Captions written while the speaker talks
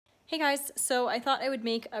Hey guys, so I thought I would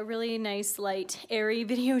make a really nice, light, airy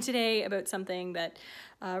video today about something that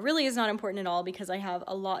really is not important at all because I have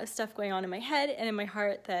a lot of stuff going on in my head and in my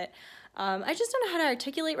heart that I just don't know how to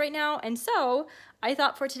articulate right now. And so I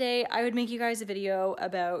thought for today I would make you guys a video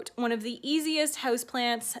about one of the easiest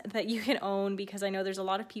houseplants that you can own, because I know there's a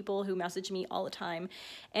lot of people who message me all the time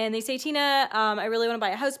and they say, Tina, I really want to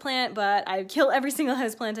buy a houseplant, but I kill every single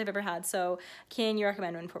houseplant I've ever had, so can you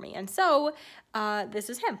recommend one for me? And so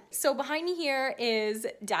this is him. So behind me here is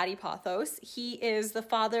Daddy Pothos. He is the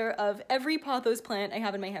father of every Pothos plant I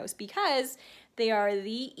have in my house because they are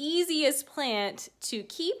the easiest plant to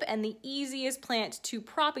keep and the easiest plant to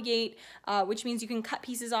propagate, which means you can cut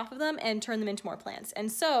pieces off of them and turn them into more plants. And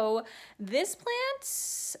so this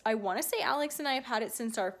plant, I want to say Alex and I have had it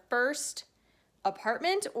since our first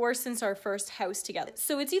apartment or since our first house together.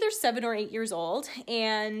 So it's either 7 or 8 years old,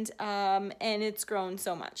 and it's grown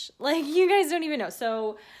so much. Like, you guys don't even know.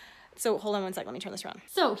 So hold on one sec, let me turn this around.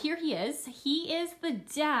 So here he is. He is the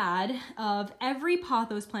dad of every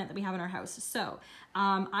Pothos plant that we have in our house. So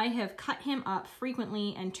I have cut him up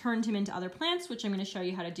frequently and turned him into other plants, which I'm going to show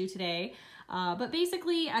you how to do today. But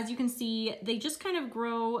basically, as you can see, they just kind of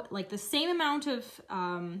grow like the same amount of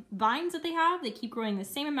vines that they have. They keep growing the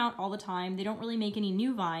same amount all the time. They don't really make any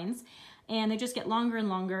new vines. And they just get longer and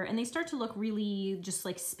longer, and they start to look really just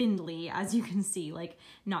like spindly, as you can see, like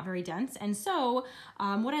not very dense. And so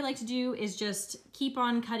what I like to do is just keep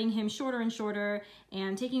on cutting him shorter and shorter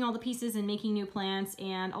and taking all the pieces and making new plants.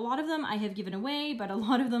 And a lot of them I have given away, but a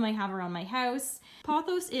lot of them I have around my house.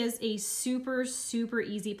 Pothos is a super, super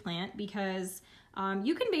easy plant because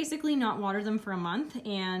you can basically not water them for a month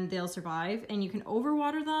and they'll survive, and you can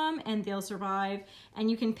overwater them and they'll survive,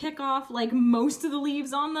 and you can pick off like most of the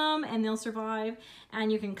leaves on them and they'll survive,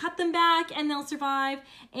 and you can cut them back and they'll survive,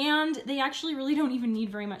 and they actually really don't even need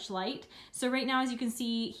very much light. So right now, as you can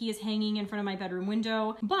see, he is hanging in front of my bedroom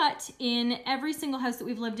window, but in every single house that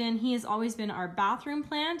we've lived in, he has always been our bathroom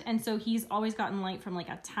plant, and so he's always gotten light from like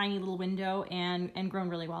a tiny little window and grown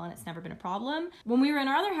really well, and it's never been a problem. When we were in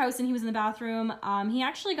our other house and he was in the bathroom, he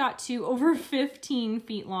actually got to over 15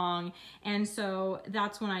 feet long, and so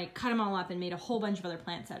that's when I cut him all up and made a whole bunch of other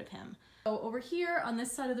plants out of him. So over here on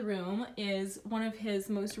this side of the room is one of his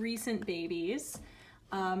most recent babies.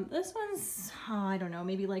 This one's, I don't know,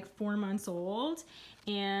 maybe like 4 months old,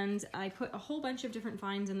 and I put a whole bunch of different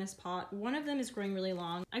vines in this pot. One of them is growing really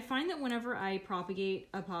long. I find that whenever I propagate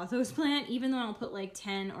a Pothos plant, even though I'll put like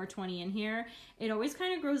 10 or 20 in here, it always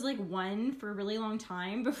kind of grows like one for a really long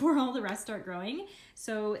time before all the rest start growing.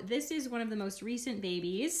 So this is one of the most recent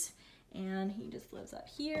babies, and he just lives up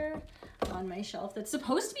here on my shelf that's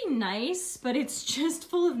supposed to be nice, but it's just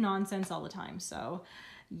full of nonsense all the time. So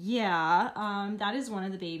yeah, that is one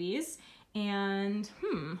of the babies. And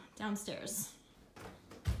downstairs,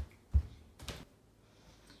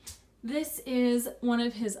 this is one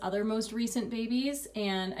of his other most recent babies,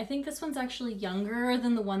 and I think this one's actually younger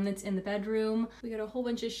than the one that's in the bedroom. We got a whole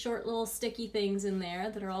bunch of short little sticky things in there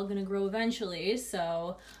that are all gonna grow eventually.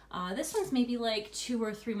 So this one's maybe like 2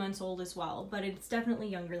 or 3 months old as well, but it's definitely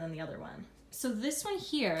younger than the other one. So this one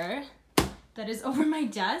here that is over my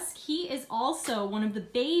desk, he is also one of the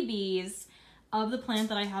babies of the plant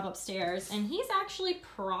that I have upstairs, and he's actually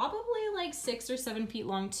probably like 6 or 7 feet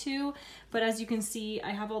long too, but as you can see,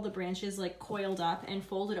 I have all the branches like coiled up and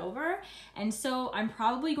folded over, and so I'm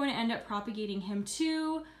probably going to end up propagating him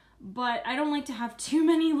too, but I don't like to have too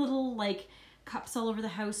many little like cups all over the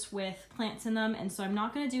house with plants in them, and so I'm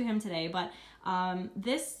not going to do him today. But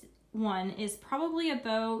this one is probably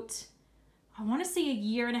about, I want to say, 1.5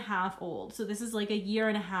 years old, so this is like 1.5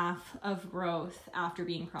 years of growth after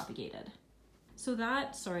being propagated. So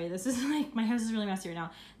that, sorry, this is like, my house is really messy right now.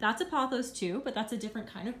 That's a Pothos too, but that's a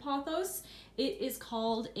different kind of Pothos. It is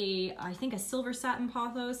called I think a silver satin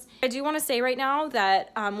Pothos. I do want to say right now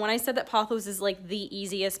that when I said that Pothos is like the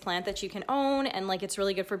easiest plant that you can own and like it's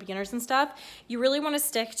really good for beginners and stuff, you really want to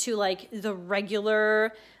stick to like the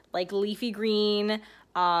regular like leafy green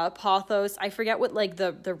Pothos. I forget what like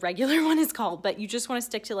the regular one is called, but you just want to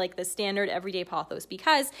stick to like the standard everyday Pothos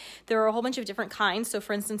because there are a whole bunch of different kinds. So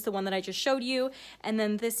for instance, the one that I just showed you, and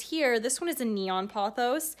then this here, this one is a neon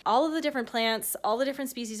Pothos. All of the different plants, all the different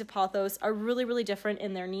species of Pothos are really, really different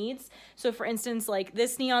in their needs. So for instance, like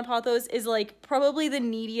this neon Pothos is like probably the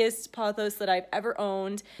neediest Pothos that I've ever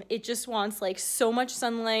owned. It just wants like so much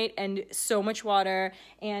sunlight and so much water,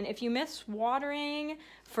 and if you miss watering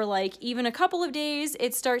for like even a couple of days,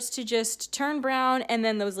 it starts to just turn brown and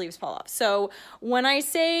then those leaves fall off. So when I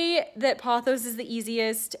say that Pothos is the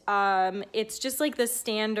easiest, it's just like the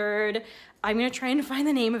standard. I'm gonna try and find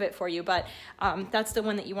the name of it for you, but that's the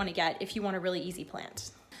one that you wanna get if you want a really easy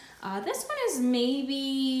plant. This one is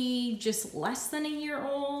maybe just less than a year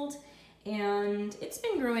old, and it's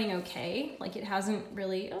been growing okay. Like, it hasn't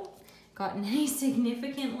really gotten any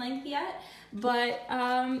significant length yet, but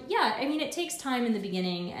yeah, I mean, it takes time in the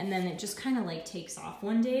beginning, and then it just kind of like takes off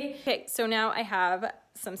one day. Okay, so now I have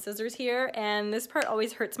some scissors here, and this part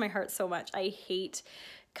always hurts my heart so much. I hate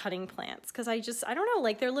cutting plants because I don't know,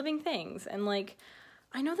 like, they're living things, and like,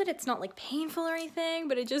 I know that it's not like painful or anything,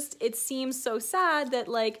 but it seems so sad that,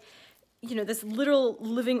 like, you know, this little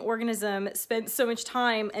living organism spent so much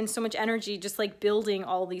time and so much energy just like building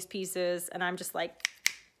all these pieces, and I'm just like,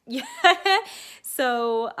 yeah.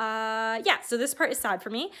 So yeah, so this part is sad for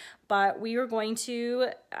me, but we are going to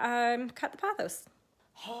cut the pothos.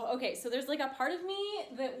 Oh, okay, so there's like a part of me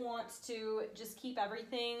that wants to just keep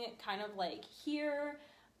everything kind of like here.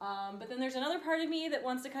 But then there's another part of me that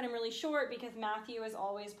wants to cut him really short because Matthew is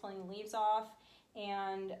always pulling the leaves off.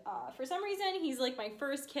 And for some reason, he's like my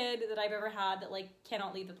first kid that I've ever had that like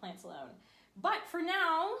cannot leave the plants alone. But for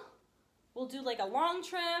now, we'll do like a long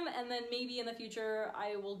trim, and then maybe in the future,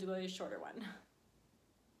 I will do a shorter one.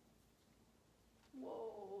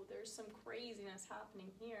 Whoa, there's some craziness happening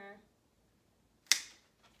here.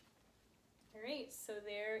 All right, so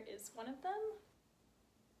there is one of them.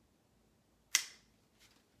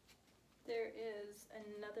 There is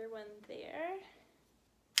another one there.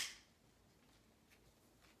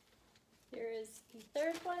 There is a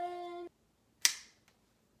third one.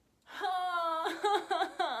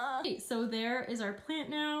 Okay, so there is our plant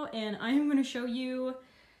now, and I'm going to show you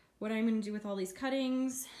what I'm going to do with all these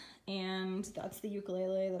cuttings. And that's the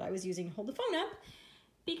ukulele that I was using to hold the phone up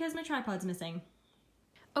because my tripod's missing.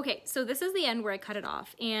 Okay, so this is the end where I cut it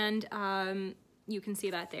off, and you can see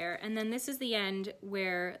that there. And then this is the end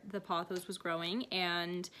where the pothos was growing,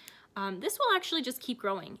 and this will actually just keep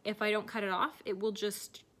growing. If I don't cut it off, it will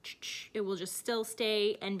just still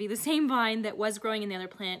stay and be the same vine that was growing in the other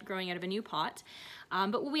plant, growing out of a new pot.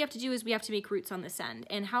 But what we have to do is we have to make roots on this end.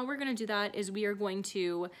 And how we're gonna do that is we are going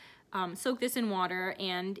to soak this in water,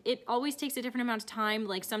 and it always takes a different amount of time.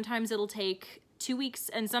 Like, sometimes it'll take 2 weeks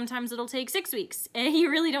and sometimes it'll take 6 weeks, and you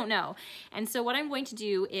really don't know. And so what I'm going to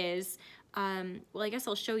do is, well, I guess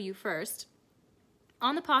I'll show you first.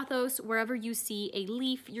 On the pothos, wherever you see a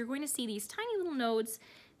leaf, you're going to see these tiny little nodes.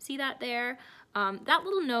 See that there? That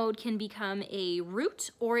little node can become a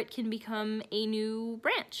root, or it can become a new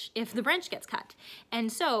branch if the branch gets cut. And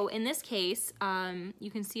so in this case, you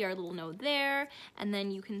can see our little node there, and then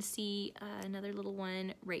you can see another little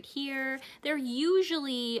one right here. They're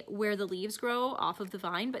usually where the leaves grow off of the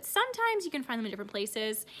vine, but sometimes you can find them in different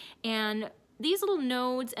places. And these little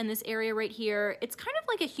nodes and this area right here, it's kind of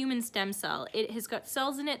like a human stem cell. It has got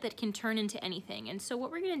cells in it that can turn into anything. And so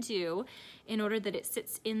what we're gonna do, in order that it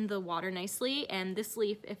sits in the water nicely, and this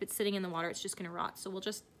leaf, if it's sitting in the water, it's just gonna rot. So we'll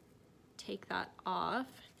just take that off.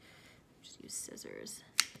 Just use scissors.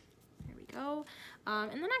 There we go.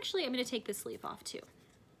 And then actually I'm gonna take this leaf off too.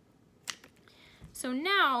 So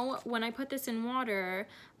now when I put this in water,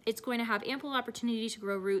 it's going to have ample opportunity to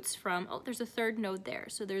grow roots from, oh, there's a third node there.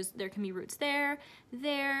 So there can be roots there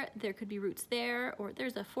could be roots there, or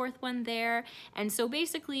there's a fourth one there. And so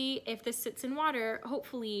basically, if this sits in water,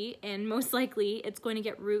 hopefully, and most likely, it's going to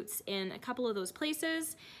get roots in a couple of those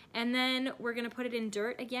places. And then we're gonna put it in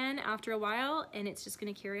dirt again after a while, and it's just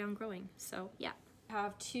gonna carry on growing. So yeah. I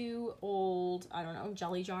have 2 old, I don't know,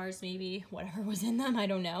 jelly jars maybe, whatever was in them, I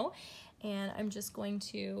don't know. And I'm just going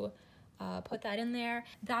to put that in there.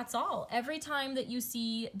 That's all. Every time that you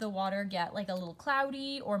see the water get like a little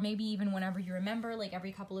cloudy, or maybe even whenever you remember, like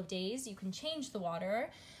every couple of days, you can change the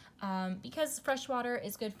water because fresh water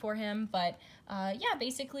is good for him. But yeah,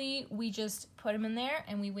 basically we just put him in there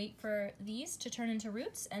and we wait for these to turn into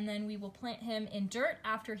roots, and then we will plant him in dirt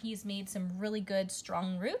after he's made some really good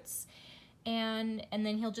strong roots. And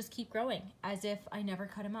then he'll just keep growing as if I never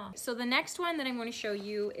cut him off. So the next one that I'm going to show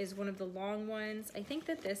you is one of the long ones. I think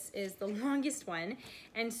that this is the longest one.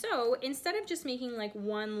 And so instead of just making like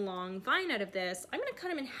one long vine out of this, I'm going to cut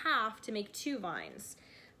him in half to make 2 vines.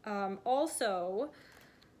 Also,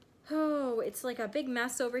 oh, it's like a big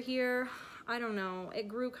mess over here. I don't know. It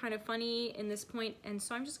grew kind of funny in this point, and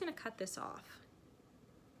so I'm just going to cut this off.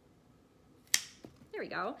 There we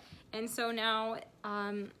go. And so now,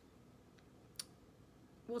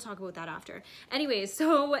 we'll talk about that after. Anyways,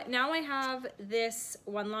 so now I have this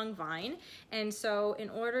one long vine, and so in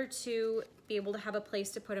order to be able to have a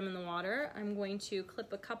place to put them in the water, I'm going to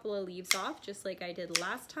clip a couple of leaves off just like I did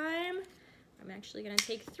last time. I'm actually gonna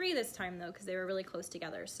take 3 this time though, because they were really close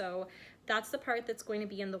together. So that's the part that's going to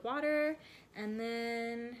be in the water, and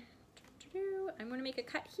then I'm gonna make a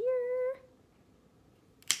cut here.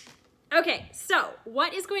 Okay, so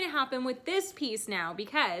what is going to happen with this piece now?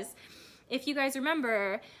 Because if you guys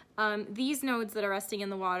remember, these nodes that are resting in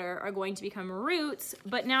the water are going to become roots,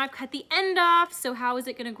 but now I've cut the end off, so how is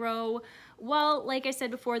it gonna grow? Well, like I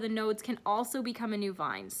said before, the nodes can also become a new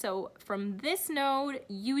vine. So from this node,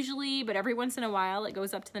 usually, but every once in a while, it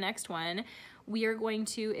goes up to the next one, we are going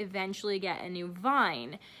to eventually get a new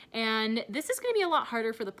vine. And this is gonna be a lot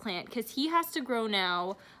harder for the plant because he has to grow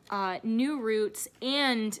now new roots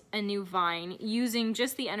and a new vine using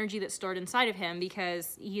just the energy that's stored inside of him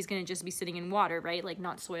because he's gonna just be sitting in water, right? Like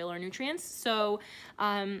not soil or nutrients. So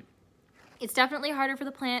it's definitely harder for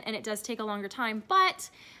the plant and it does take a longer time, but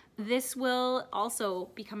this will also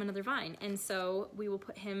become another vine. And so we will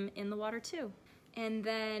put him in the water too. And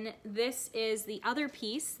then this is the other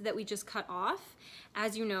piece that we just cut off.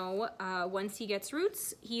 As you know, once he gets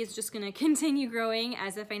roots, he is just gonna continue growing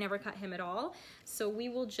as if I never cut him at all. So we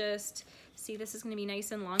will just, see, this is gonna be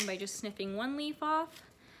nice and long by just snipping one leaf off.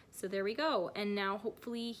 So there we go. And now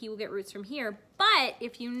hopefully he will get roots from here. But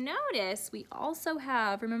if you notice, we also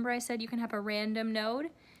have, remember I said you can have a random node?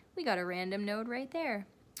 We got a random node right there.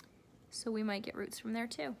 So we might get roots from there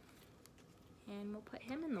too. And we'll put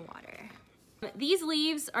him in the water. These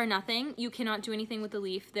leaves are nothing. You cannot do anything with the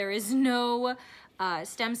leaf. There is no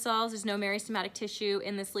stem cells, there's no meristematic tissue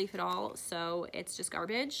in this leaf at all, so it's just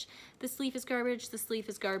garbage. This leaf is garbage, this leaf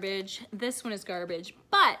is garbage, this one is garbage.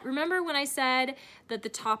 But remember when I said that the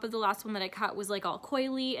top of the last one that I cut was like all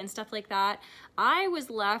coily and stuff like that? I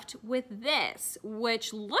was left with this,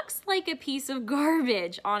 which looks like a piece of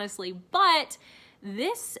garbage, honestly, but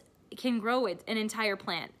this can grow an entire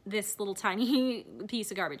plant, this little tiny piece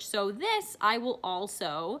of garbage. So this I will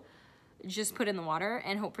also just put in the water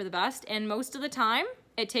and hope for the best. And most of the time,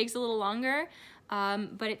 it takes a little longer,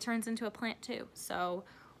 but it turns into a plant too. So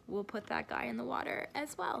we'll put that guy in the water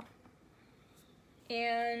as well.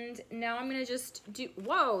 And now I'm gonna just do,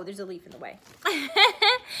 whoa, there's a leaf in the way.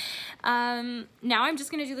 Now I'm just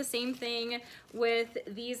gonna do the same thing with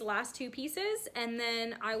these last two pieces, and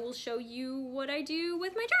then I will show you what I do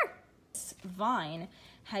with my jar. This vine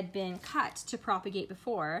had been cut to propagate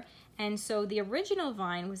before, and so the original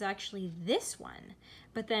vine was actually this one.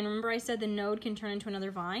 But then remember I said the node can turn into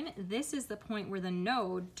another vine? This is the point where the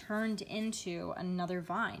node turned into another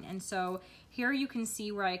vine. And so here you can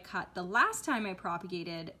see where I cut the last time I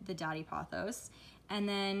propagated the daddy pothos. And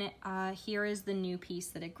then here is the new piece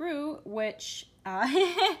that it grew, which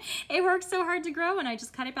it worked so hard to grow and I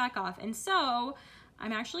just cut it back off. And so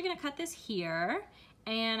I'm actually gonna cut this here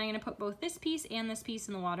and I'm gonna put both this piece and this piece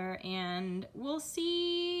in the water and we'll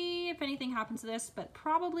see if anything happens to this, but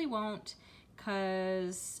probably won't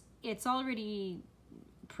because it's already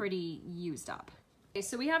pretty used up. Okay,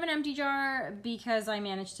 so we have an empty jar because I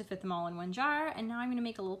managed to fit them all in one jar, and now I'm gonna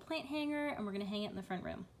make a little plant hanger and we're gonna hang it in the front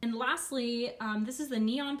room. And lastly, this is the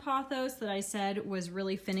neon pothos that I said was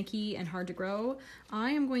really finicky and hard to grow.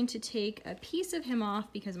 I am going to take a piece of him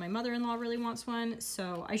off because my mother-in-law really wants one,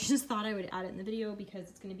 so I just thought I would add it in the video because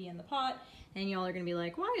it's gonna be in the pot and y'all are gonna be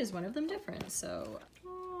like, why is one of them different? So,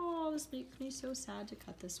 oh, this makes me so sad to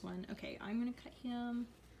cut this one. Okay, I'm gonna cut him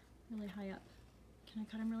really high up. Can I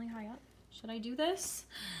cut him really high up? Should I do this?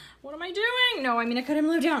 What am I doing? No, I'm gonna cut him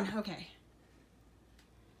low down. Okay.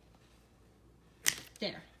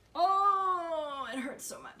 There. Oh, it hurts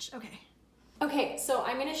so much. Okay. Okay, so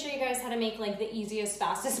I'm gonna show you guys how to make like the easiest,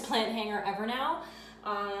 fastest plant hanger ever now.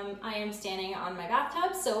 I am standing on my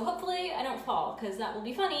bathtub, so hopefully I don't fall because that will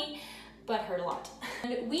be funny, but hurt a lot.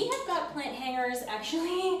 And we have got plant hangers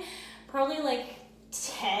actually probably like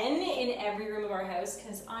 10 in every room of our house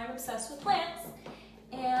because I'm obsessed with plants.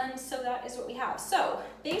 And so that is what we have. So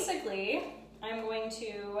basically, I'm going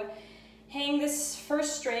to hang this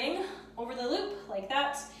first string over the loop like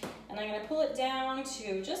that, and I'm gonna pull it down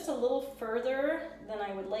to just a little further than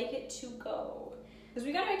I would like it to go. Because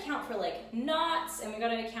we gotta account for like knots, and we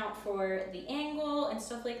gotta account for the angle and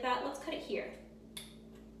stuff like that. Let's cut it here.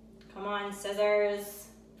 Come on, scissors.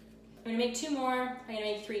 I'm gonna make 2 more, I'm gonna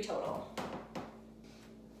make 3 total.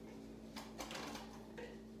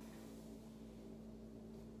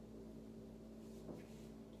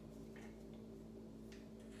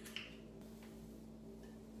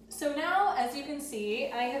 So now, as you can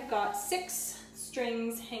see, I have got 6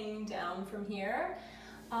 strings hanging down from here.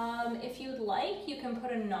 If you'd like, you can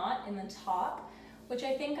put a knot in the top, which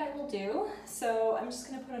I think I will do. So I'm just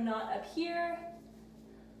gonna put a knot up here.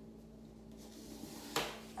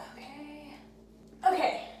 Okay.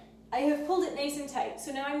 Okay, I have pulled it nice and tight.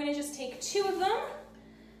 So now I'm gonna just take 2 of them.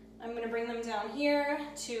 I'm gonna bring them down here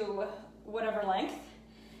to whatever length.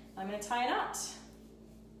 I'm gonna tie a knot.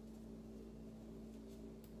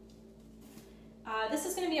 This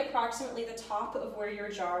is going to be approximately the top of where your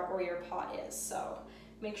jar or your pot is, so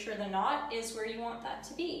make sure the knot is where you want that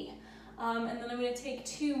to be. And then I'm going to take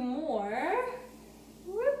 2 more.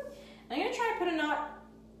 Whoop. I'm going to try to put a knot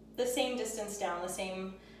the same distance down, the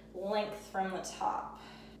same length from the top,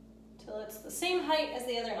 till it's the same height as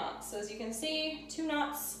the other knot. So as you can see, 2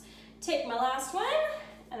 knots. Take my last one,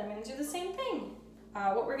 and I'm going to do the same thing.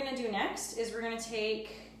 What we're going to do next is we're going to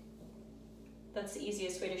take, that's the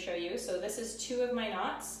easiest way to show you. So this is 2 of my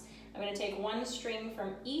knots. I'm going to take 1 string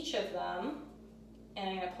from each of them, and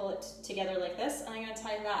I'm going to pull it together like this, and I'm going to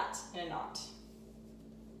tie that in a knot.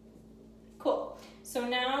 Cool. So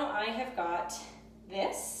now I have got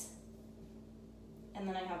this, and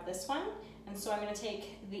then I have this one, and so I'm going to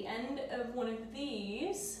take the end of one of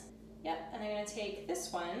these, yep, and I'm going to take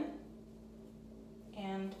this one,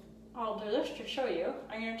 and I'll do this to show you.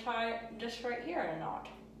 I'm going to tie this right here in a knot.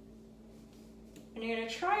 And you're going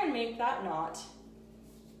to try and make that knot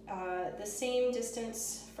the same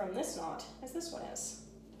distance from this knot as this one is.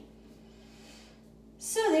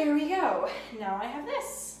 So there we go. Now I have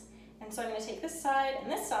this. And so I'm going to take this side,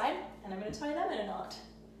 and I'm going to tie them in a knot,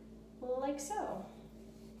 like so.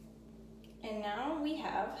 And now we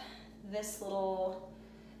have this little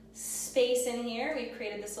space in here. We've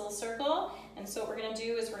created this little circle, and so what we're going to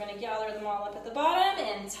do is we're going to gather them all up at the bottom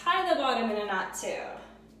and tie the bottom in a knot too.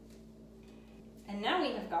 And now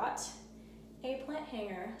we have got a plant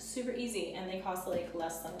hanger. Super easy, and they cost like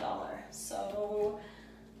less than $1. So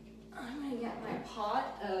I'm going to get my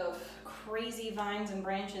pot of crazy vines and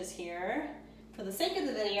branches here. For the sake of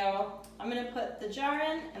the video, I'm going to put the jar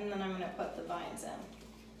in, and then I'm going to put the vines in.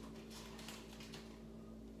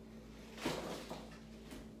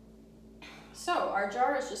 So our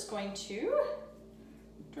jar is just going to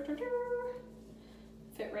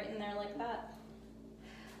fit right in there like that.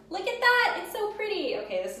 Look at that, it's so pretty.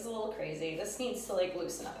 Okay, this is a little crazy. This needs to like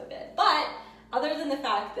loosen up a bit. But other than the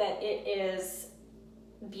fact that it is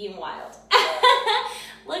being wild.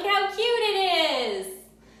 Look how cute it is.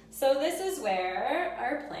 So this is where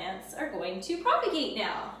our plants are going to propagate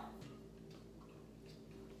now.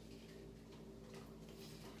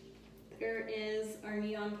 There is our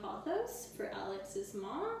neon pothos for Alex's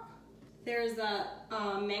mom. There's that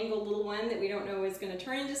mangled little one that we don't know is going to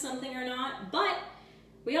turn into something or not, but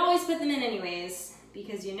we always put them in anyways,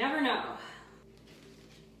 because you never know.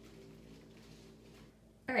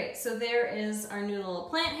 All right, so there is our new little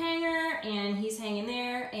plant hanger, and he's hanging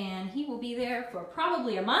there, and he will be there for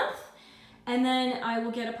probably a month. And then I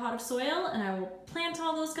will get a pot of soil, and I will plant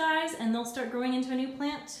all those guys, and they'll start growing into a new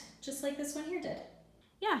plant, just like this one here did.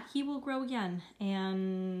 Yeah, he will grow again,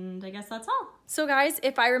 and I guess that's all. So guys,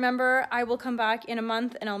 if I remember, I will come back in a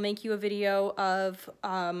month and I'll make you a video of,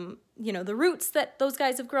 you know, the roots that those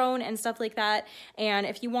guys have grown and stuff like that. And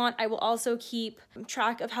if you want, I will also keep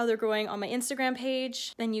track of how they're growing on my Instagram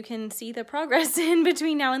page. Then you can see the progress in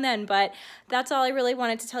between now and then. But that's all I really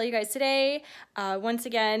wanted to tell you guys today. Once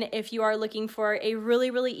again, if you are looking for a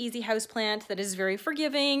really, really easy houseplant that is very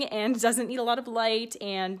forgiving and doesn't need a lot of light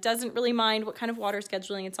and doesn't really mind what kind of water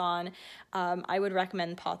scheduling it's on, I would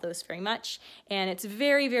recommend Pothos very much. And it's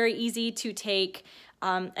very, very easy to take.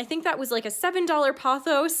 I think that was like a $7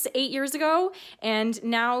 Pothos 8 years ago, and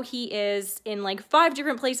now he is in like 5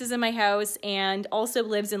 different places in my house and also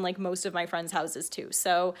lives in like most of my friends' houses too.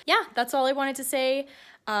 So yeah, that's all I wanted to say.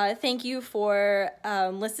 Thank you for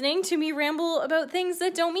listening to me ramble about things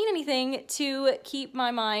that don't mean anything to keep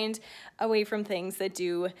my mind away from things that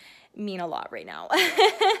do mean a lot right now.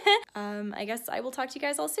 I guess I will talk to you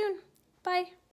guys all soon. Bye.